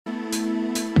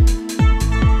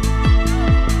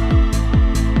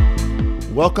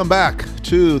Welcome back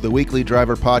to the Weekly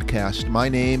Driver Podcast. My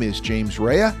name is James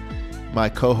Rea. My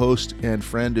co-host and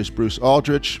friend is Bruce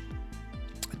Aldrich.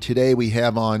 Today we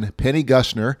have on Penny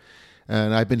Gussner,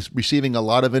 and I've been receiving a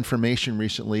lot of information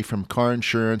recently from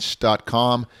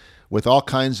carinsurance.com with all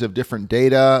kinds of different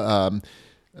data,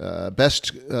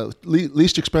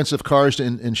 least expensive cars to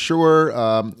insure,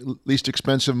 least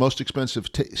expensive, most expensive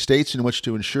states in which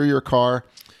to insure your car.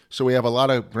 So we have a lot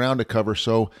of ground to cover.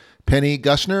 So Penny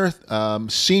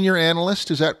Gussner, senior analyst,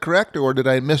 is that correct? Or did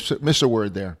I miss a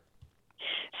word there?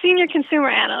 Senior consumer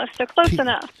analyst, so close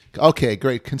enough. Okay,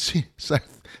 great.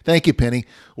 Thank you, Penny.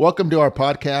 Welcome to our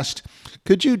podcast.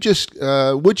 Would you just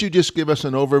give us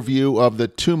an overview of the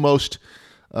two most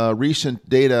recent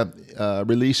data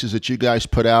releases that you guys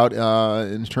put out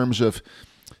in terms of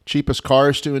cheapest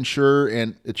cars to insure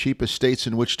and the cheapest states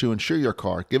in which to insure your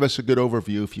car? Give us a good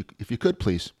overview, if you could,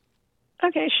 please.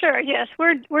 Okay, sure. Yes,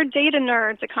 we're data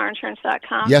nerds at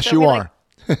carinsurance.com. Yes, so you are.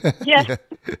 Yes.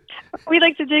 We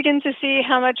like to dig in to see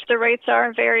how much the rates are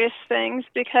in various things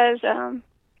because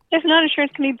if not,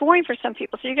 insurance can be boring for some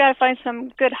people. So you got to find some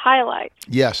good highlights.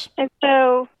 Yes. And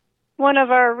so one of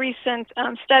our recent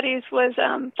studies was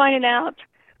finding out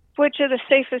which of the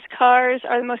safest cars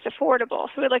are the most affordable.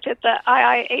 So we looked at the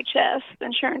IIHS, the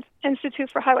Insurance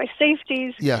Institute for Highway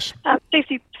Safety's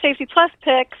Safety Plus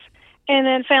picks, and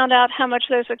then found out how much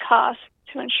those would cost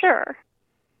to insure.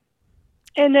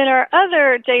 And then our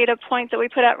other data point that we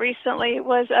put out recently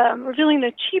was revealing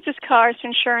the cheapest cars to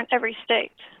insure in every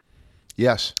state.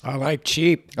 Yes. I like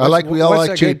cheap. We all like cheap.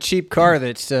 What's a good cheap car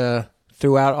that's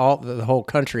throughout the whole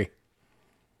country?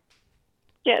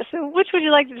 Yeah, so which would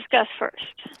you like to discuss first?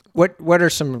 What are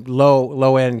some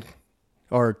low end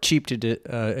or cheap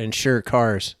to insure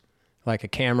cars? Like a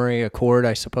Camry, Accord,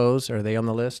 I suppose? Are they on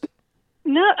the list?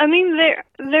 No, I mean,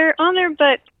 they're on there,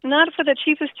 but not for the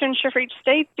cheapest to insure for each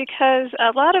state because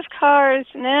a lot of cars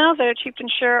now that are cheap to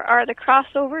insure are the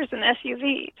crossovers and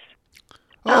SUVs.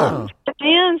 Oh.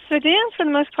 Sedans for the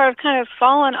most part have kind of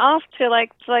fallen off to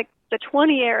like the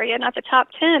 20 area, not the top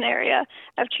 10 area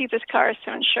of cheapest cars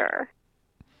to insure.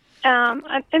 And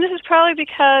this is probably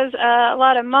because a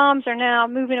lot of moms are now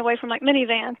moving away from like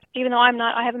minivans, even though I'm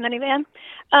not, I have a minivan,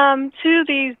 to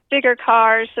these bigger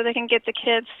cars so they can get the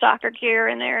kids soccer gear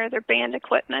in there, their band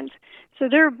equipment. So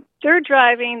they're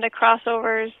driving the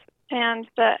crossovers and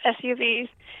the SUVs,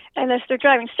 and they're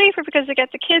driving safer because they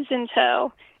got the kids in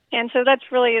tow. And so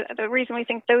that's really the reason we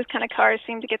think those kind of cars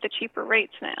seem to get the cheaper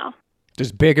rates now.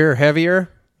 Does bigger,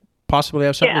 heavier possibly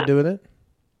have something to do with it?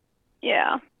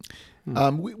 Yeah.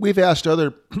 We've asked other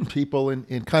people in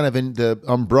the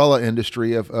umbrella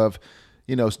industry of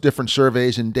different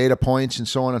surveys and data points and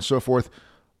so on and so forth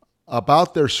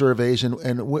about their surveys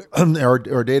and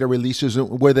or data releases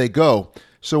and where they go.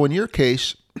 So in your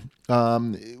case,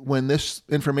 when this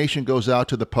information goes out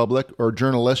to the public or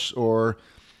journalists or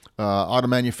auto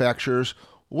manufacturers,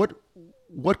 what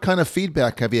kind of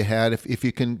feedback have you had? If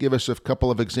you can give us a couple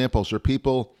of examples,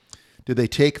 do they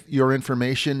take your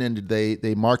information and did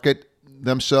they market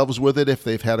themselves with it if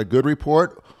they've had a good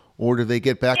report, or do they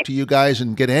get back to you guys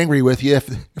and get angry with you if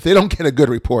they don't get a good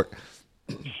report?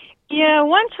 Yeah,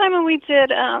 one time when we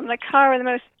did the car with the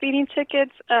most speeding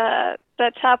tickets,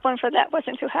 the top one for that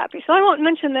wasn't too happy, so I won't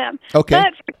mention them. Okay.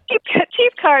 But for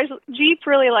cheap cars, Jeep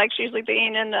really likes usually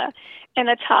being in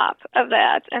the top of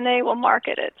that, and they will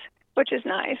market it, which is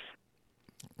nice.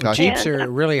 Gotcha. Jeeps are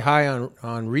really high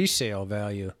on resale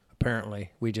value. Apparently,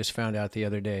 we just found out the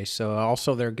other day. So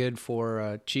also they're good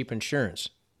for cheap insurance.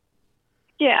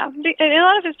 Yeah, and a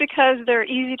lot of it's because they're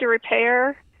easy to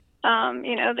repair. That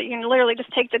you can literally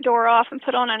just take the door off and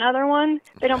put on another one.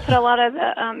 They don't put a lot of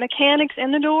the mechanics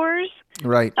in the doors.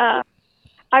 Right.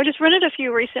 I've just rented a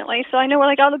few recently, so I know where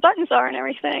like all the buttons are and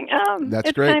everything.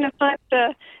 That's great. It's kind of fun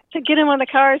to get in one of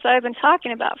the cars I've been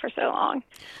talking about for so long.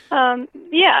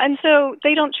 And so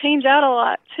they don't change out a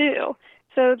lot too.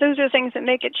 So those are the things that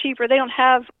make it cheaper. They don't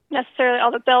have necessarily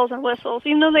all the bells and whistles,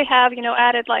 even though they have,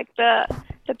 added like the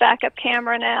backup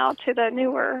camera now to the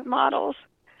newer models.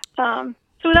 So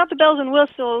without the bells and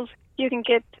whistles, you can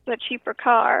get the cheaper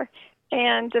car.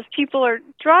 And if people are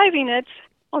driving it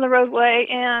on the roadway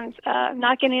and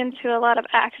not getting into a lot of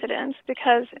accidents,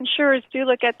 because insurers do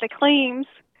look at the claims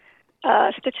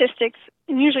statistics,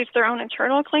 and usually it's their own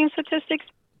internal claim statistics,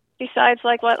 besides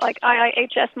like what like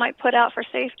IIHS might put out for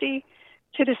safety,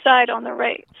 to decide on the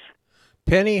rates.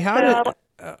 Penny,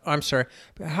 I'm sorry.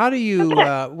 How do you?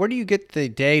 Where do you get the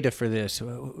data for this?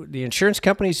 The insurance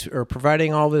companies are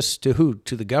providing all this to who?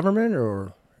 To the government,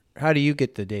 or how do you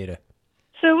get the data?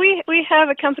 So we have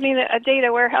a company, a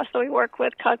data warehouse that we work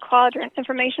with called Quadrant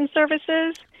Information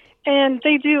Services, and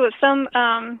they do some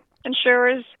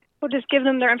insurers will just give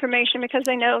them their information because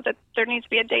they know that there needs to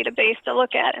be a database to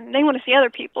look at, and they want to see other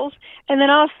people's. And then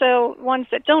also ones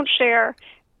that don't share,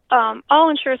 all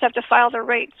insurers have to file their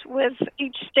rates with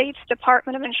each state's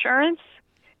Department of Insurance.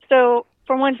 So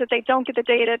for ones that they don't get the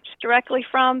data directly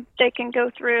from, they can go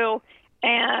through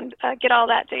and get all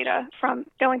that data from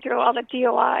going through all the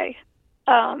DOI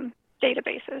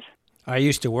databases. I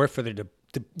used to work for the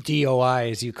DOI,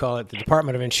 as you call it, the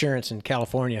Department of Insurance in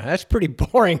California. That's pretty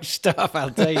boring stuff, I'll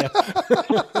tell you.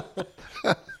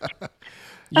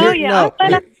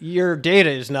 Your data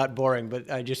is not boring, but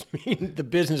I just mean the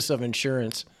business of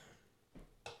insurance.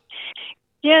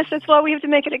 Yes, that's why we have to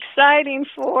make it exciting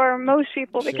for most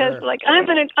people, because Sure. like I'm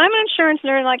an insurance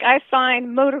nerd. Like I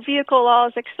find motor vehicle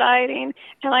laws exciting,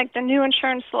 and like the new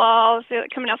insurance laws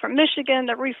coming out from Michigan,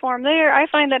 the reform there, I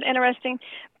find that interesting.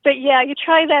 But yeah, you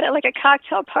try that at like a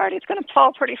cocktail party, it's going to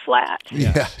fall pretty flat.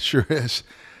 Yeah, sure is.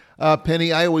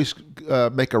 Penny, I always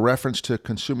make a reference to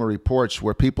Consumer Reports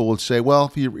where people would say,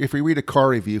 well, if you read a car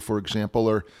review, for example,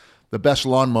 or the best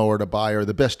lawnmower to buy or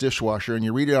the best dishwasher, and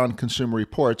you read it on Consumer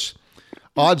Reports,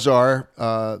 odds are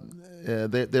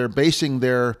they're basing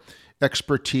their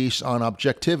expertise on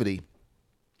objectivity.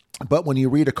 But when you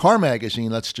read a car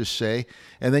magazine, let's just say,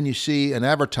 and then you see an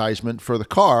advertisement for the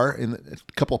car in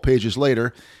a couple pages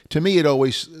later, to me it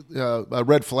always a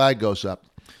red flag goes up.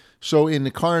 So in the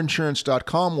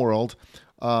carinsurance.com world,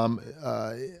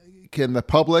 can the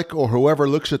public or whoever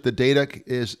looks at the data,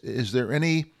 is there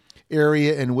any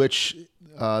area in which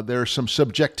there's some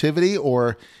subjectivity,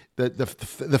 or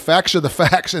the facts are the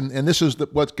facts, and this is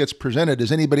what gets presented?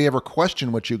 Does anybody ever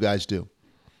question what you guys do?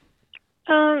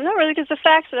 Not really, because the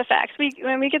facts are the facts.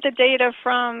 When we get the data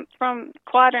from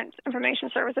Quadrant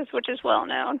Information Services, which is well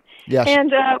known, Yes,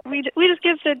 and we just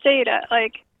give the data.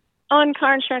 Like on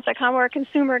carinsurance.com, we're a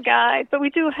consumer guide, but we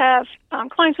do have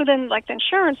clients within like the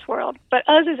insurance world. But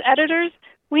us as editors,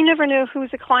 we never know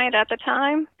who's a client at the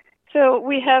time. So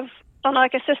we have on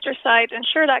like a sister site,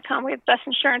 insure.com, we have best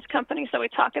insurance companies that we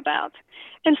talk about,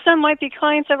 and some might be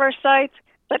clients of our site,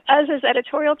 but us as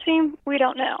editorial team, we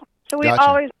don't know. So we Gotcha.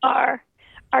 always are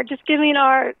just giving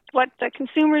what the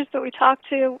consumers that we talk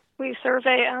to, we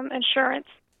survey insurance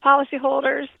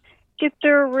policyholders, get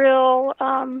their real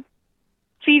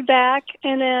feedback,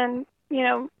 and then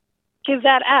give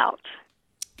that out.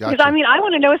 gotcha. Because I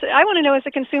want to know as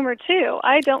a consumer too.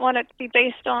 I don't want it to be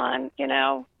based on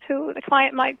who the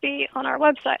client might be on our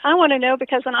website. I want to know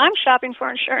because when I'm shopping for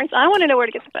insurance, I want to know where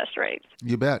to get the best rates.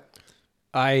 You bet.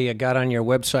 I got on your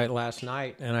website last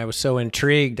night, and I was so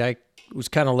intrigued. I was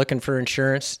kind of looking for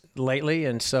insurance lately,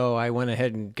 and so I went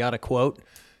ahead and got a quote.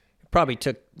 It probably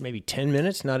took maybe 10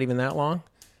 minutes, not even that long.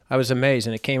 I was amazed,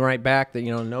 and it came right back that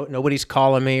nobody's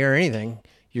calling me or anything.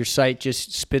 Your site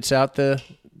just spits out the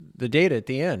data at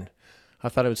the end. I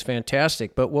thought it was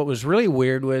fantastic. But what was really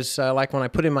weird was like when I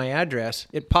put in my address,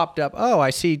 it popped up, oh, I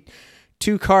see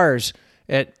 2 cars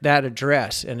at that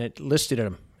address, and it listed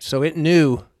them. So it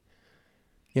knew,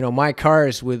 my car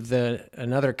is with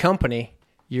another company.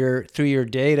 Through your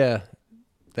data,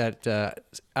 that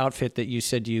outfit that you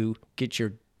said you get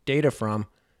your data from,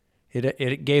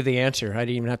 it gave the answer. I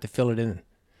didn't even have to fill it in.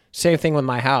 Same thing with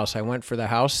my house. I went for the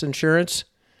house insurance,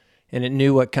 and it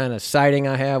knew what kind of siding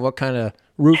I have, what kind of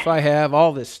roof I have,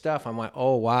 all this stuff. I'm like,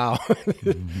 oh, wow.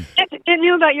 It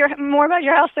knew more about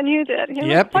your house than you did.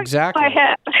 Yep, exactly. I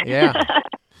have. Yeah.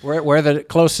 Where the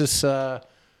closest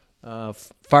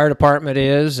fire department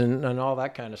is and all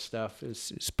that kind of stuff.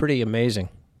 It's pretty amazing.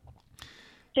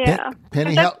 Yeah.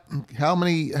 Penny, how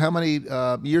many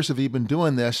years have you been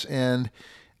doing this, and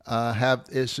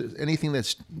is anything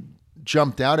that's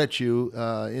jumped out at you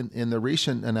in the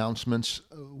recent announcements,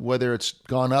 whether it's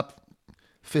gone up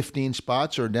 15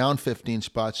 spots or down 15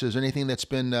 spots? Is there anything that's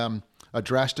been a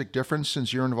drastic difference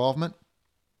since your involvement?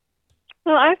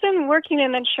 Well, I've been working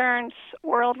in the insurance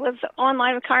world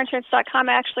online with carinsurance.com,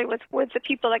 actually with the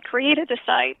people that created the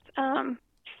site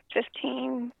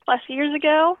 15 plus years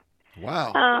ago.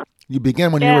 Wow. You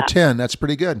began when you were 10. That's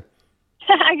pretty good.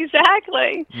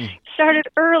 Exactly. Started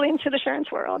early into the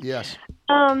insurance world. Yes.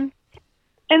 And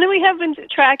then we have been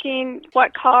tracking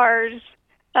what cars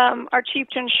are cheap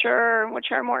to insure and which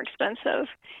are more expensive.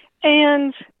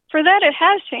 And for that, it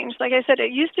has changed. Like I said,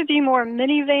 it used to be more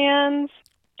minivans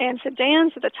and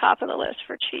sedans at the top of the list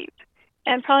for cheap.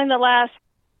 And probably in the last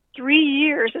 3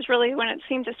 years is really when it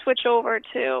seemed to switch over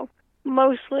to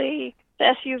mostly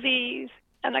the SUVs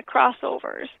and the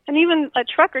crossovers. And even a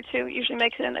truck or two usually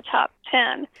makes it in the top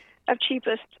 10 of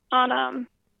cheapest on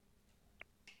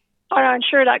our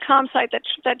insure.com site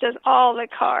that does all the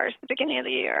cars at the beginning of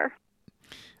the year.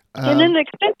 And then the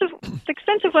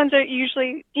expensive ones are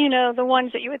usually, the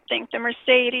ones that you would think, the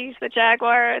Mercedes, the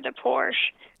Jaguar, the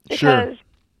Porsche, because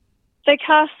they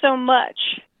cost so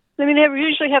much. I mean, they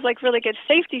usually have like really good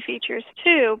safety features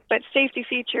too, but safety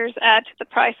features add to the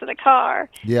price of the car.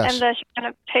 Yes. And thus you're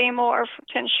going to pay more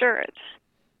to insure it.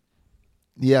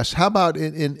 Yes. How about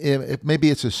if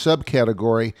maybe it's a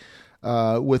subcategory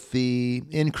with the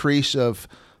increase of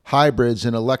hybrids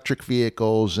and electric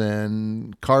vehicles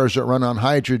and cars that run on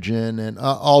hydrogen and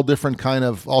all different kind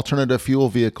of alternative fuel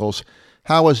vehicles.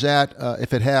 How is that,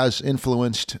 if it has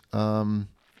influenced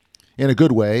in a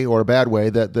good way or a bad way,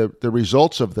 that the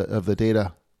results of the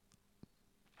data?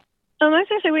 I was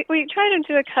going to say we try to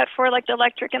do a cut for like the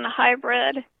electric and the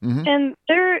hybrid, and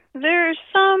there's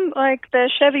some like the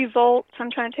Chevy Volt. I'm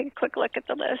trying to take a quick look at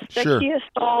the list. The Kia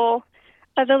Soul,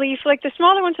 the Leaf, like the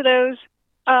smaller ones of those.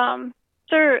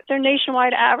 Their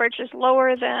nationwide average is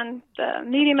lower than the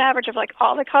medium average of like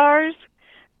all the cars,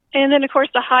 and then of course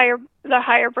the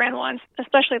higher brand ones,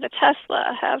 especially the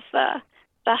Tesla, have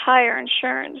the higher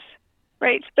insurance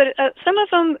rates. But some of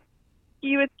them,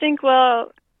 you would think,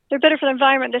 well, they're better for the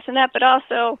environment, this and that, but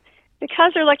also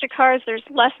because they're electric cars, there's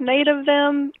less made of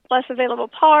them, less available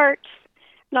parts,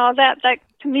 and all that. That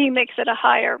to me makes it a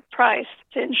higher price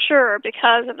to insure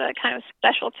because of the kind of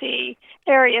specialty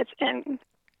area it's in.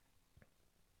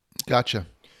 Gotcha.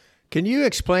 Can you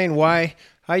explain why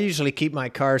I usually keep my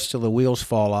cars till the wheels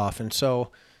fall off? And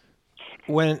so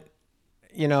when,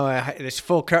 it's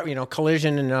full,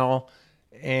 collision and all,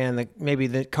 and maybe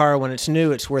the car, when it's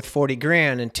new, it's worth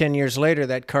 $40,000, and 10 years later,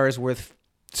 that car is worth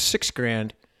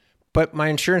 $6,000, but my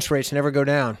insurance rates never go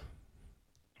down.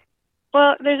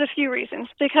 Well, there's a few reasons.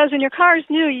 Because when your car is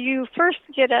new, you first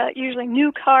get a usually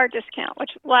new car discount,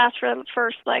 which lasts for the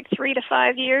first like 3 to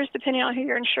 5 years, depending on who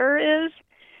your insurer is.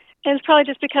 And it's probably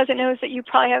just because it knows that you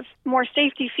probably have more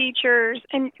safety features.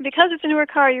 And because it's a newer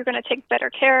car, you're going to take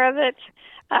better care of it.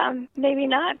 Maybe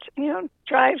not,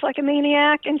 drive like a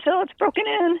maniac until it's broken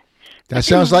in. That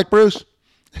sounds like Bruce.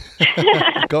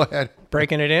 Go ahead.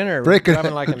 Breaking it in or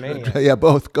driving like a maniac? Yeah,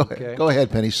 both. Go ahead. Okay. Go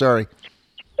ahead, Penny. Sorry.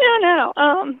 No.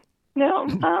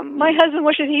 My husband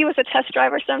wishes he was a test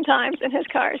driver sometimes in his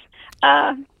cars.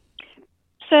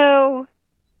 So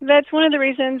that's one of the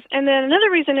reasons. And then another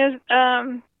reason is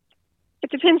it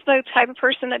depends on the type of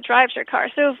person that drives your car.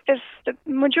 So if the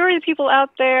majority of people out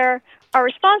there are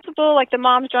responsible, like the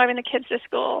moms driving the kids to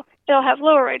school, they'll have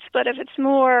lower rates. But if it's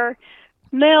more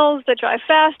males that drive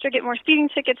faster, get more speeding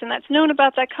tickets, and that's known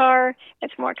about that car,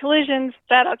 it's more collisions,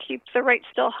 that'll keep the rate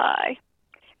still high.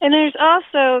 And there's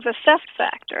also the theft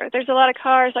factor. There's a lot of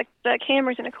cars like the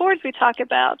Camrys and Accords we talk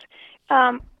about.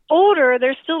 Older,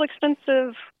 they're still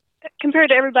expensive compared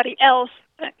to everybody else,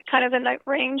 kind of in that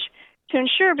range, to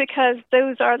insure because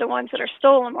those are the ones that are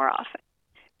stolen more often.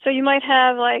 So you might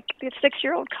have like a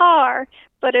 6-year-old car,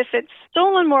 but if it's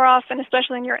stolen more often,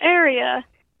 especially in your area,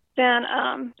 then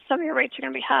some of your rates are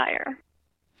going to be higher.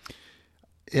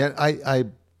 And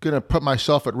I'm going to put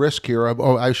myself at risk here.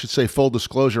 I should say full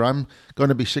disclosure. I'm going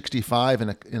to be 65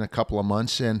 in a couple of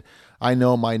months, and I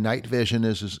know my night vision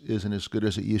isn't as good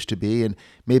as it used to be, and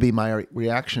maybe my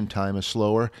reaction time is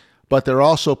slower. But there are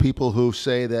also people who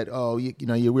say that,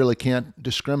 you really can't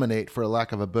discriminate, for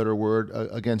lack of a better word,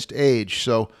 against age.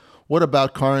 So what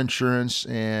about car insurance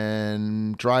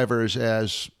and drivers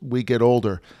as we get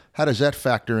older? How does that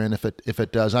factor in if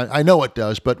it does? I know it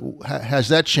does, but has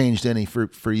that changed any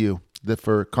for you,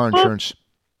 for car insurance?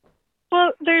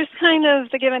 Well, there's kind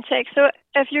of the give and take. So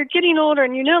if you're getting older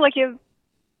and like your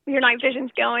night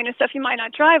vision's going and stuff, you might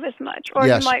not drive as much, or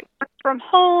Yes. you might work from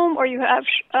home, or you have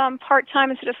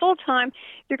part-time instead of full-time,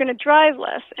 you're going to drive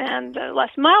less, and the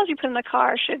less miles you put in the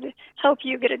car should help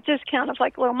you get a discount of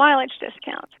like low mileage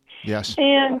discount. Yes.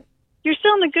 And you're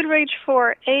still in the good range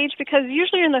for age because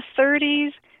usually you're in the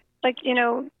 30s, like,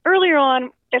 earlier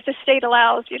on, if the state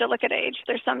allows you to look at age,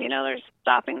 there's some, there's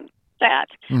stopping that.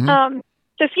 Mm-hmm.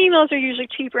 The females are usually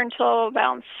cheaper until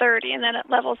about 30, and then it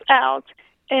levels out.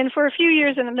 And for a few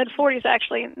years in the mid-40s,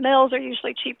 actually, males are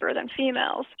usually cheaper than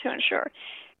females to insure.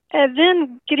 And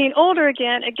then getting older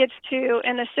again, it gets to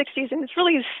in the 60s, and it's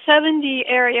really the 70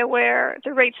 area where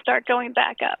the rates start going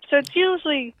back up. So it's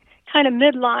usually kind of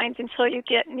midlines until you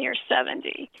get near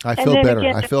 70. I feel better.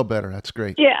 I feel better. That's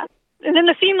great. Yeah. And then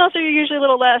the females are usually a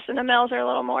little less, and the males are a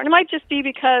little more. And it might just be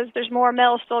because there's more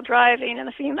males still driving, and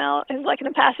the female is like in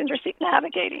the passenger seat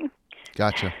navigating.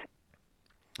 Gotcha.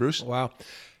 Bruce? Wow.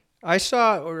 I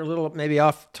saw, or a little maybe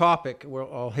off topic,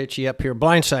 I'll hit you up here,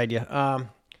 blindside you.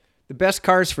 The best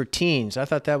cars for teens. I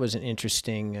thought that was an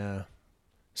interesting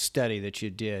study that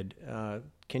you did.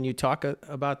 Can you talk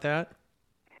about that?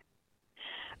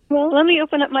 Well, let me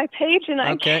open up my page and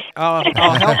Okay, I'll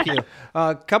help you.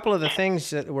 A couple of the things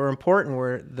that were important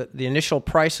were the initial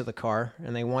price of the car,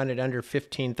 and they wanted under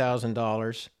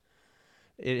 $15,000.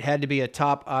 It had to be a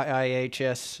top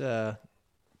IIHS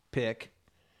pick,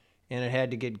 and it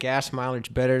had to get gas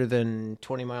mileage better than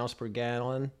 20 miles per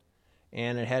gallon,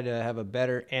 and it had to have a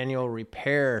better annual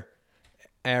repair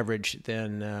average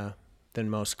than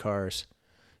most cars.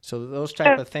 So those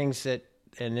type of things that,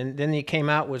 and then he came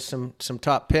out with some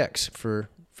top picks for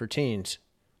teens.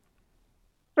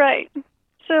 Right.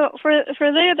 So for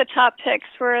there, the top picks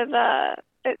were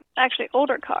actually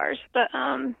older cars, but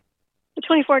the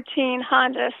 2014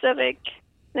 Honda Civic,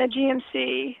 the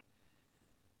GMC,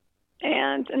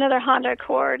 and another Honda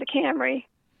Accord, the Camry.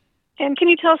 And can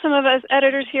you tell some of us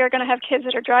editors here are going to have kids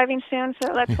that are driving soon,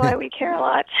 so that's why we care a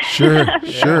lot. Sure,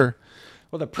 sure.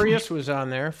 Well, the Prius was on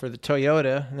there for the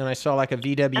Toyota, and then I saw like a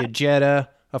VW Jetta,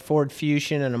 a Ford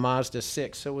Fusion, and a Mazda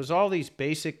 6. So it was all these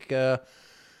basic, I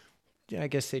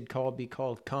guess they'd be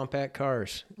called compact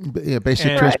cars. Yeah,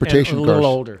 basic transportation and a cars.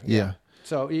 little older. Yeah.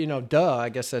 So, I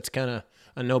guess that's kind of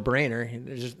a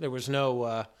no-brainer. There was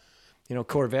no,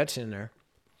 Corvettes in there.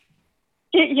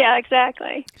 Yeah,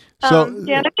 exactly. So, and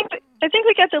I think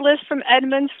we got the list from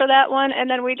Edmunds for that one, and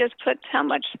then we just put how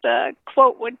much the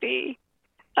quote would be,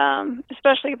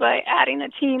 especially by adding the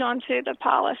teen onto the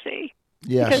policy.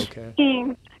 Yes. Because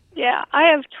teen, I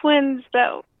have twins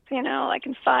that, like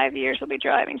in 5 years will be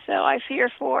driving, so I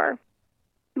fear for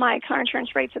my car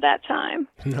insurance rates at that time.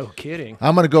 No kidding.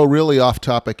 I'm going to go really off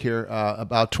topic here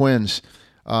about twins.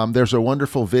 There's a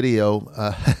wonderful video.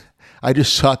 I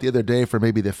just saw it the other day for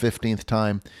maybe the 15th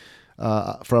time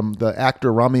from the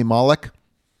actor Rami Malek.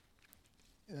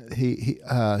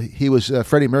 He was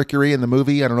Freddie Mercury in the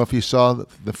movie. I don't know if you saw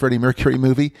the Freddie Mercury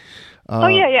movie.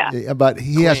 Yeah. But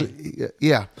he has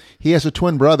a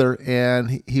twin brother,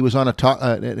 and he was on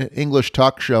an English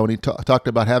talk show, and he talked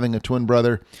about having a twin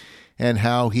brother, and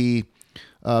how he,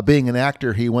 being an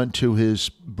actor, he went to his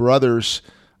brother's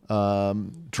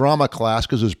drama class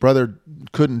because his brother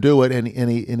couldn't do it, and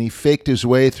he faked his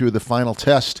way through the final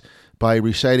test by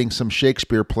reciting some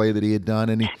Shakespeare play that he had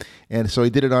done, and so he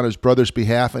did it on his brother's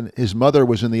behalf, and his mother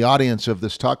was in the audience of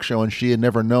this talk show, and she had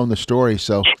never known the story,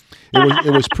 so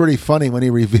it was pretty funny when he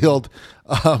revealed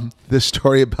this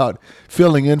story about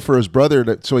filling in for his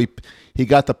brother, so he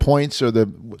got the points or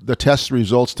the test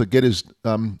results to get his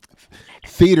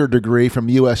theater degree from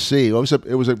USC.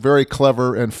 It was a very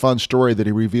clever and fun story that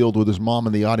he revealed with his mom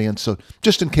in the audience. So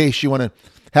just in case you want to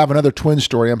have another twin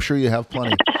story, I'm sure you have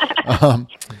plenty.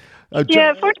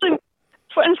 Unfortunately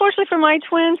for my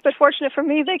twins, but fortunate for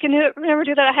me, they can never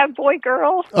do that. I have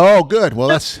boy-girl. Oh, good. Well,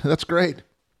 that's great.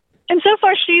 And so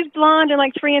far, she's blonde and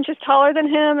like 3 inches taller than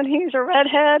him, and he's a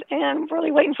redhead, and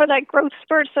really waiting for that growth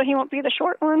spurt so he won't be the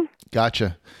short one.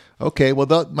 Gotcha. Okay,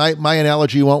 well, my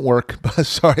analogy won't work.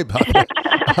 Sorry about that.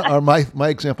 Or my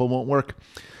example won't work.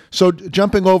 So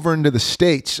jumping over into the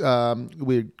States,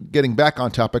 we're getting back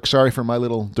on topic. Sorry for my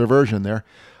little diversion there.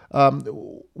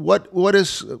 What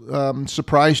has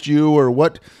surprised you, or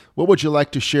what would you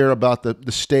like to share about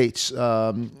the States?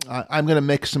 I'm going to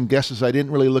make some guesses. I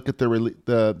didn't really look at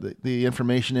the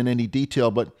information in any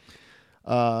detail, but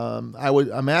I would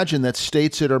imagine that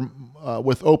states that are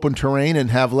with open terrain and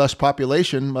have less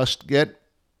population must get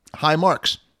high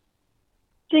marks.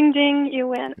 Ding, ding, you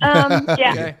win. Yeah.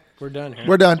 Okay, we're done here.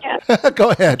 We're done. Yeah.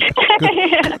 Go ahead.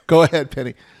 Go ahead,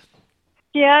 Penny.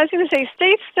 Yeah, I was going to say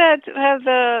states that have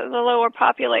the lower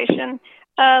population,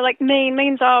 like Maine.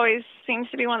 Maine's always seems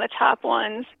to be one of the top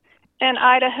ones, and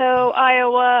Idaho,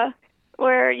 Iowa,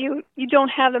 where you don't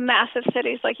have the massive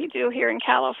cities like you do here in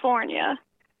California,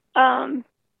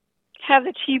 have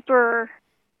the cheaper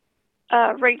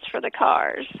rates for the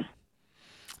cars.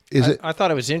 I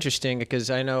thought it was interesting because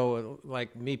I know,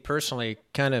 like me personally,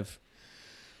 kind of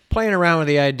playing around with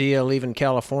the idea of leaving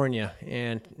California,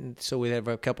 and so we have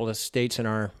a couple of states in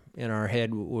our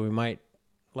head we might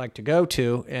like to go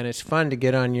to, and it's fun to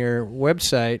get on your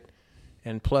website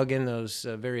and plug in those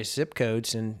various zip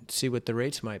codes and see what the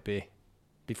rates might be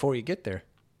before you get there.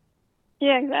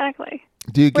 Yeah, exactly.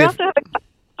 We also have a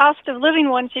cost of living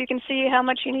one, so you can see how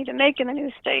much you need to make in the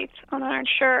new states on our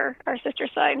sister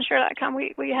site, insure.com.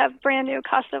 We have brand new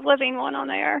cost of living one on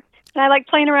there. And I like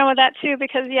playing around with that too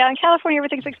because, in California,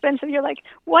 everything's expensive. You're like,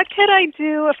 what could I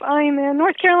do if I'm in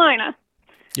North Carolina?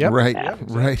 Yep. Right, yeah.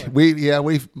 Exactly.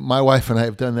 Right. My wife and I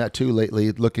have done that too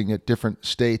lately, looking at different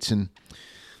states, and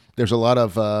there's a lot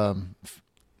of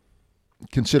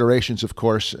considerations, of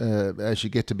course, as you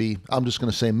get to be, I'm just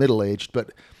going to say middle-aged,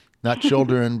 but not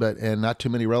children, and not too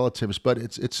many relatives, but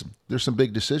there's some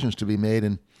big decisions to be made,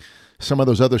 and some of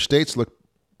those other states look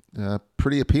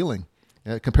pretty appealing.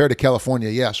 Compared to California,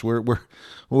 yes, we're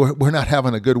not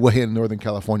having a good way in Northern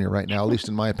California right now, at least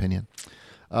in my opinion.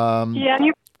 Yeah,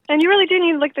 and you really do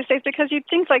need to look at the states, because you'd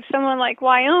think like someone like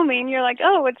Wyoming, you're like,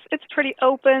 oh, it's pretty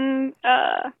open.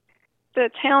 The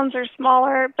towns are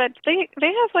smaller, but they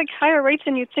have like higher rates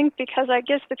than you'd think, because I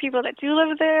guess the people that do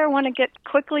live there want to get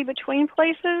quickly between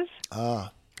places.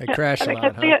 They crash a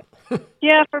lot, huh?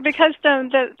 Yeah, because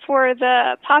for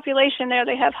the population there,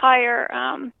 they have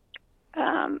higher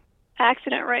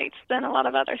accident rates than a lot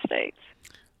of other states.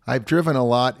 I've driven a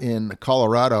lot in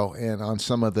Colorado and on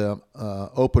some of the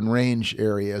open range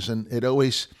areas, and it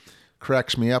always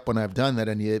cracks me up when I've done that.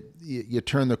 And you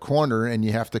turn the corner and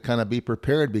you have to kind of be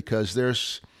prepared, because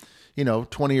there's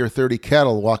 20 or 30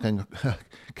 cattle walking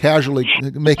casually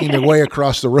making their way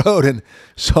across the road. And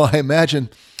so I imagine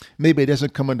maybe it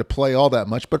doesn't come into play all that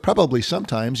much, but probably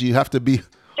sometimes you have to be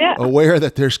aware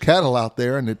that there's cattle out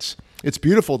there, and it's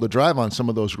beautiful to drive on some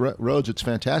of those roads. It's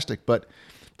fantastic, but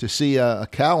to see a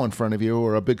cow in front of you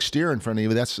or a big steer in front of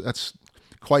you, that's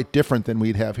quite different than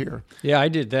we'd have here. Yeah, I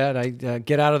did that. I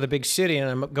get out of the big city and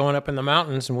I'm going up in the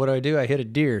mountains, and what do? I hit a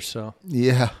deer. So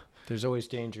yeah, there's always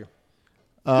danger.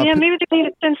 Maybe they need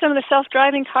to send some of the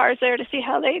self-driving cars there to see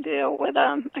how they do with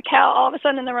a cow all of a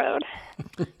sudden in the road.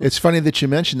 It's funny that you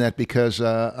mentioned that, because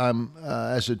I'm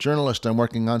as a journalist, I'm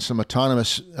working on some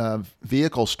autonomous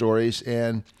vehicle stories,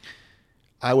 and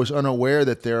I was unaware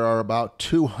that there are about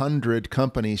 200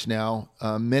 companies now,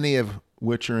 many of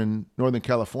which are in Northern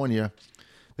California,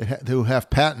 who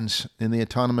have patents in the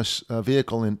autonomous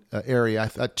vehicle area. I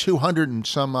thought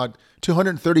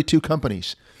 232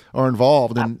 companies are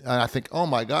involved, and I think, oh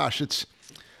my gosh, it's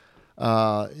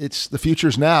the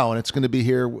future's now, and it's going to be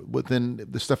here within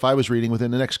the stuff I was reading.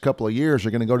 Within the next couple of years,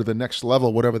 they're going to go to the next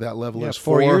level, whatever that level is.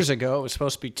 4 years ago, it was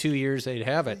supposed to be 2 years they'd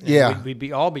have it. Yeah,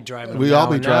 we'd all be driving.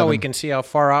 Now we can see how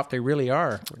far off they really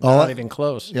are. Not even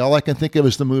close. Yeah, all I can think of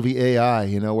is the movie AI,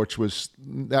 which was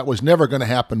never going to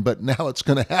happen, but now it's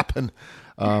going to happen.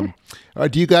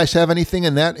 Do you guys have anything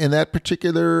in that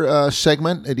particular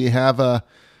segment? Do you have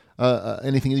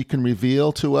anything you can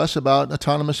reveal to us about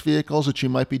autonomous vehicles that you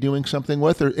might be doing something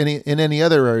with, or in any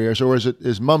other areas, or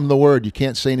is mum the word? You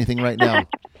can't say anything right now.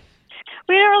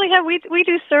 We don't really have. We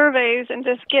do surveys and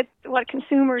just get what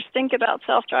consumers think about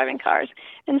self-driving cars.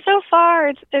 And so far,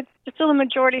 it's still the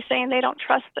majority saying they don't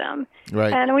trust them.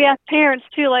 Right. And we ask parents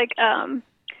too, like,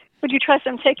 would you trust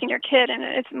them taking your kid? And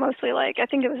it's mostly like, I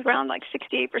think it was around like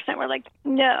 68% were like,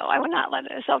 no, I would not let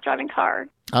a self-driving car.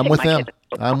 I'm with them.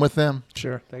 I'm with them.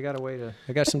 Sure, they got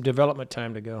some development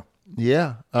time to go.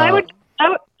 Yeah. I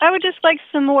would just like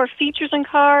some more features in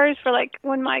cars for, like,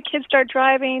 when my kids start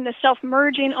driving, the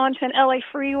self-merging onto an LA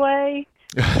freeway.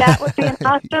 That would be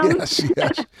awesome.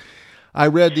 Yes. I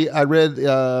read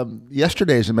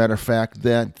yesterday, as a matter of fact,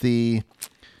 that the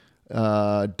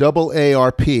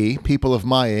AARP, people of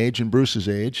my age and Bruce's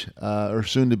age, or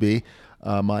soon to be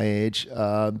my age,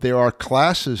 there are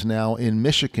classes now in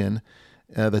Michigan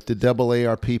that the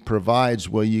AARP provides,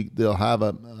 where they'll have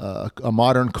a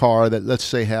modern car that, let's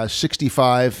say, has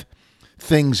 65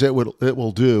 things it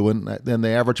will do, and then the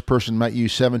average person might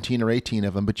use 17 or 18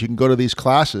 of them. But you can go to these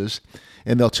classes,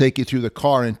 and they'll take you through the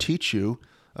car and teach you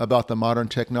about the modern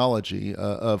technology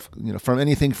of from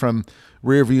anything from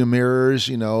rear view mirrors,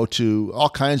 to all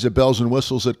kinds of bells and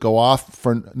whistles that go off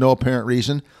for no apparent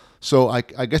reason. So I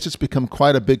guess it's become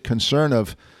quite a big concern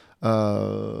of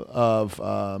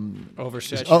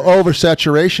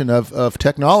oversaturation of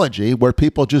technology, where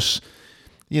people just,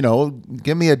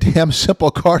 give me a damn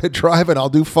simple car to drive and I'll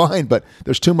do fine, but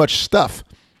there's too much stuff.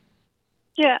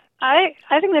 Yeah, I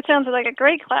think that sounds like a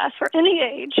great class for any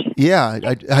age. Yeah,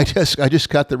 I just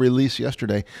got the release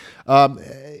yesterday.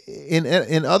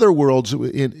 In other worlds,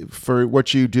 for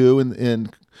what you do in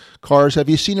cars, have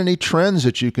you seen any trends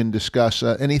that you can discuss?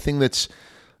 Anything that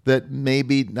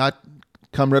maybe not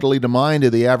come readily to mind to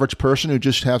the average person who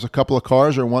just has a couple of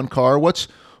cars or one car? What's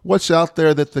out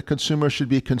there that the consumer should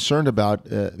be concerned about,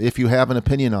 if you have an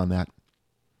opinion on that?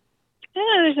 I don't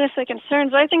know, there's necessarily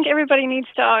concerns, but I think everybody needs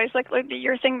to always, like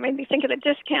your thing made me think of the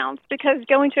discounts, because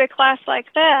going to a class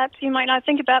like that, you might not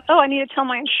think about, I need to tell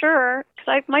my insurer, because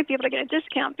I might be able to get a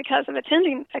discount because of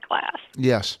attending a class.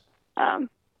 Yes.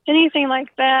 Anything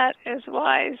like that is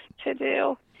wise to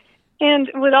do.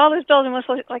 And with all those bells and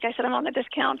whistles, like I said, I'm on the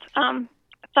discounts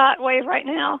thought wave right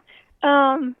now.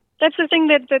 That's the thing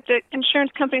that the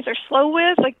insurance companies are slow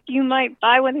with. Like, you might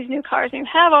buy one of these new cars and you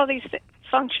have all these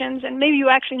functions, and maybe you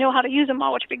actually know how to use them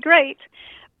all, which would be great.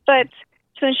 But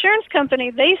to the insurance company,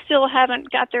 they still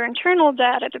haven't got their internal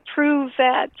data to prove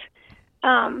that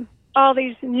all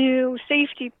these new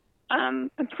safety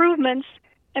improvements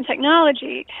and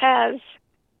technology has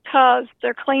caused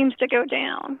their claims to go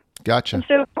down. Gotcha. And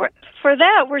so for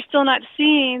that, we're still not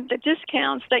seeing the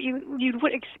discounts that you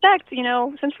would expect,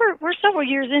 since we're several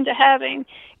years into having,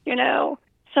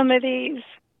 some of these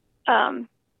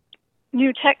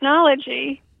new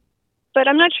technology. But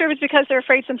I'm not sure if it's because they're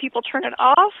afraid some people turn it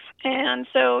off and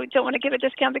so don't want to give a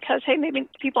discount because, hey, maybe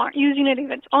people aren't using it if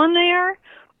it's on there,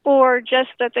 or just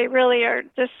that they really are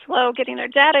just slow getting their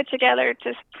data together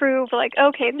to prove, like,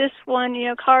 okay, this one,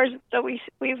 cars that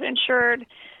we've insured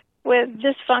with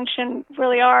this function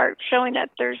really are showing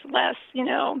that there's less,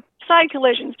 side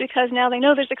collisions because now they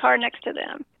know there's a car next to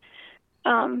them.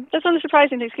 That's one of the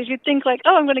surprising things because you'd think like,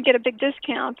 oh, I'm going to get a big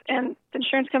discount, and the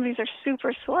insurance companies are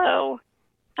super slow.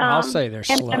 I'll say they're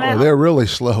slow. Oh, they're really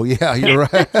slow. Yeah, you're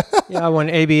right. Yeah, when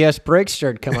ABS brakes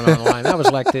started coming online, that was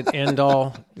like the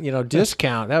end-all,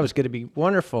 discount. That was going to be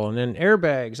wonderful. And then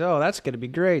airbags, that's going to be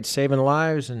great, saving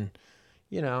lives and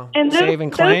saving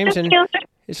claims. And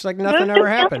it's like nothing ever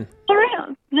happened.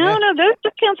 Around. No, those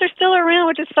discounts are still around,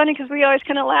 which is funny because we always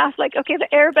kind of laugh like, okay, the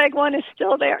airbag one is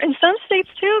still there. In some states,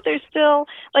 too, there's still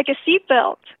like a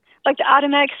seatbelt. Like the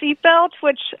automatic seatbelt,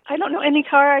 which I don't know any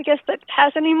car, I guess, that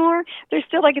has anymore. There's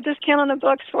still like a discount on the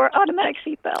books for automatic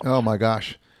seatbelts. Oh, my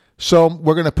gosh. So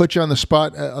we're going to put you on the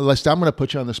spot. I'm going to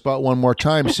put you on the spot one more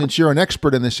time. Since you're an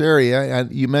expert in this area,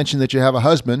 and you mentioned that you have a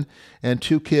husband and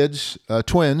 2 kids,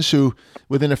 twins, who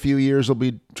within a few years will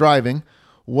be driving.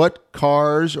 What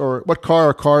car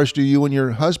or cars do you and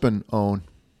your husband own?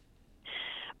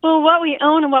 Well, what we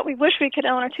own and what we wish we could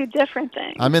own are 2 different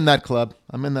things. I'm in that club.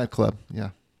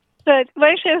 Yeah. But we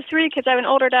actually have 3 kids. I have an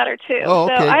older daughter, too. Oh,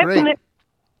 okay, so great.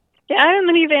 I have a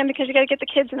minivan because you got to get the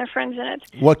kids and their friends in it.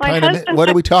 What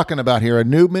are we talking about here? A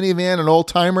new minivan, an old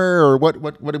timer, or what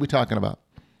are we talking about?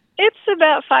 It's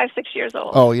about 5-6 years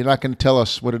old. Oh, you're not going to tell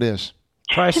us what it is.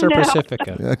 Chrysler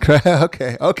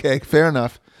Pacifica. Okay, fair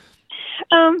enough.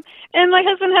 And my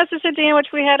husband has a sedan, which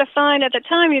we had to find at the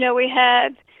time. We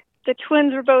had the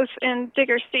twins were both in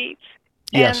bigger seats.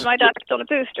 Yes. And my daughter's still a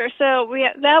booster. So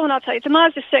that one I'll tell you. It's a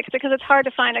Mazda 6 because it's hard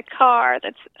to find a car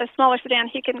that's a smaller sedan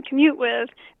he can commute with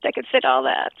that could fit all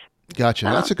that. Gotcha.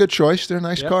 That's a good choice. They're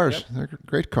nice cars. Yep. They're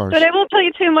great cars. But I will tell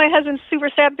you, too, my husband's super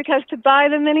sad because to buy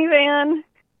the minivan,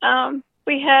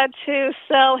 we had to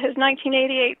sell his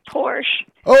 1988 Porsche.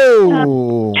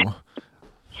 Oh!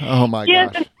 Oh, my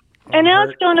gosh. And now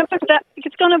it's going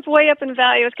up way up in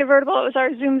value. It's convertible. It was our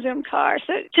Zoom car.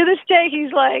 So to this day,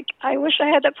 he's like, I wish I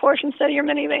had that Porsche instead of your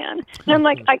minivan. And I'm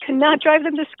like, I could not drive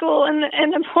them to school in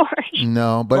the Porsche.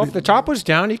 No, but if the top was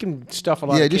down, you can stuff a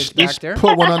lot of kids back there.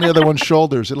 Put one on the other one's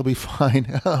shoulders. It'll be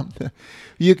fine.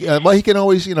 He can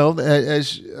always,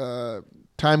 as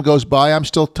time goes by, I'm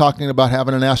still talking about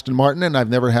having an Aston Martin, and I've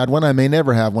never had one. I may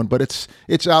never have one, but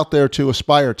it's out there to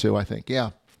aspire to, I think.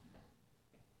 Yeah.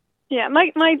 Yeah,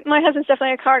 my husband's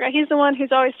definitely a car guy. He's the one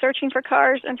who's always searching for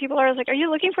cars, and people are always like, are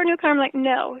you looking for a new car? I'm like,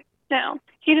 no.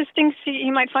 He just thinks he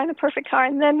might find the perfect car,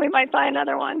 and then we might buy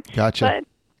another one. Gotcha.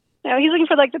 But he's looking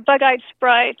for like the bug-eyed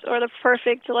Sprite or the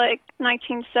perfect like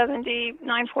 1970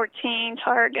 914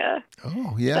 Targa.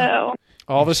 Oh, yeah. So,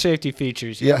 all the safety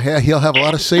features. Yeah, he'll have a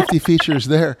lot of safety features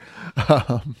there.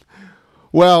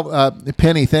 Well,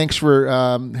 Penny, thanks for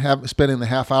spending the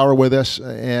half hour with us,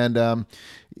 and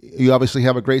you obviously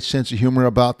have a great sense of humor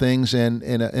about things, and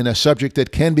in a subject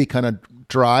that can be kind of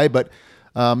dry, but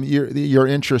your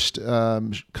interest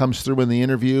comes through in the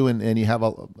interview, and you have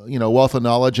a wealth of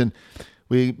knowledge, and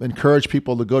we encourage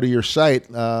people to go to your site.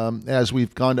 As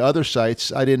we've gone to other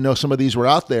sites, I didn't know some of these were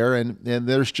out there, and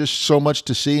there's just so much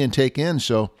to see and take in.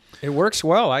 So it works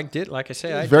well. I did, like I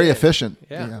say, very efficient.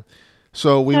 Yeah.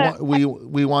 So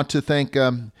we want to thank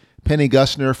Penny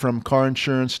Gussner from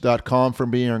carinsurance.com for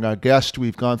being our guest.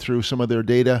 We've gone through some of their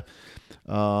data,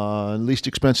 least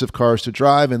expensive cars to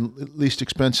drive and least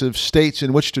expensive states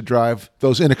in which to drive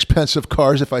those inexpensive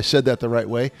cars, if I said that the right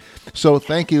way. So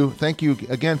thank you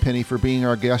again, Penny, for being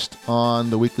our guest on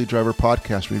the Weekly Driver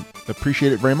Podcast. We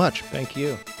appreciate it very much. Thank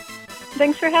you.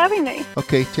 Thanks for having me.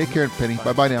 Okay, take care, Penny.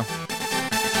 Bye-bye now.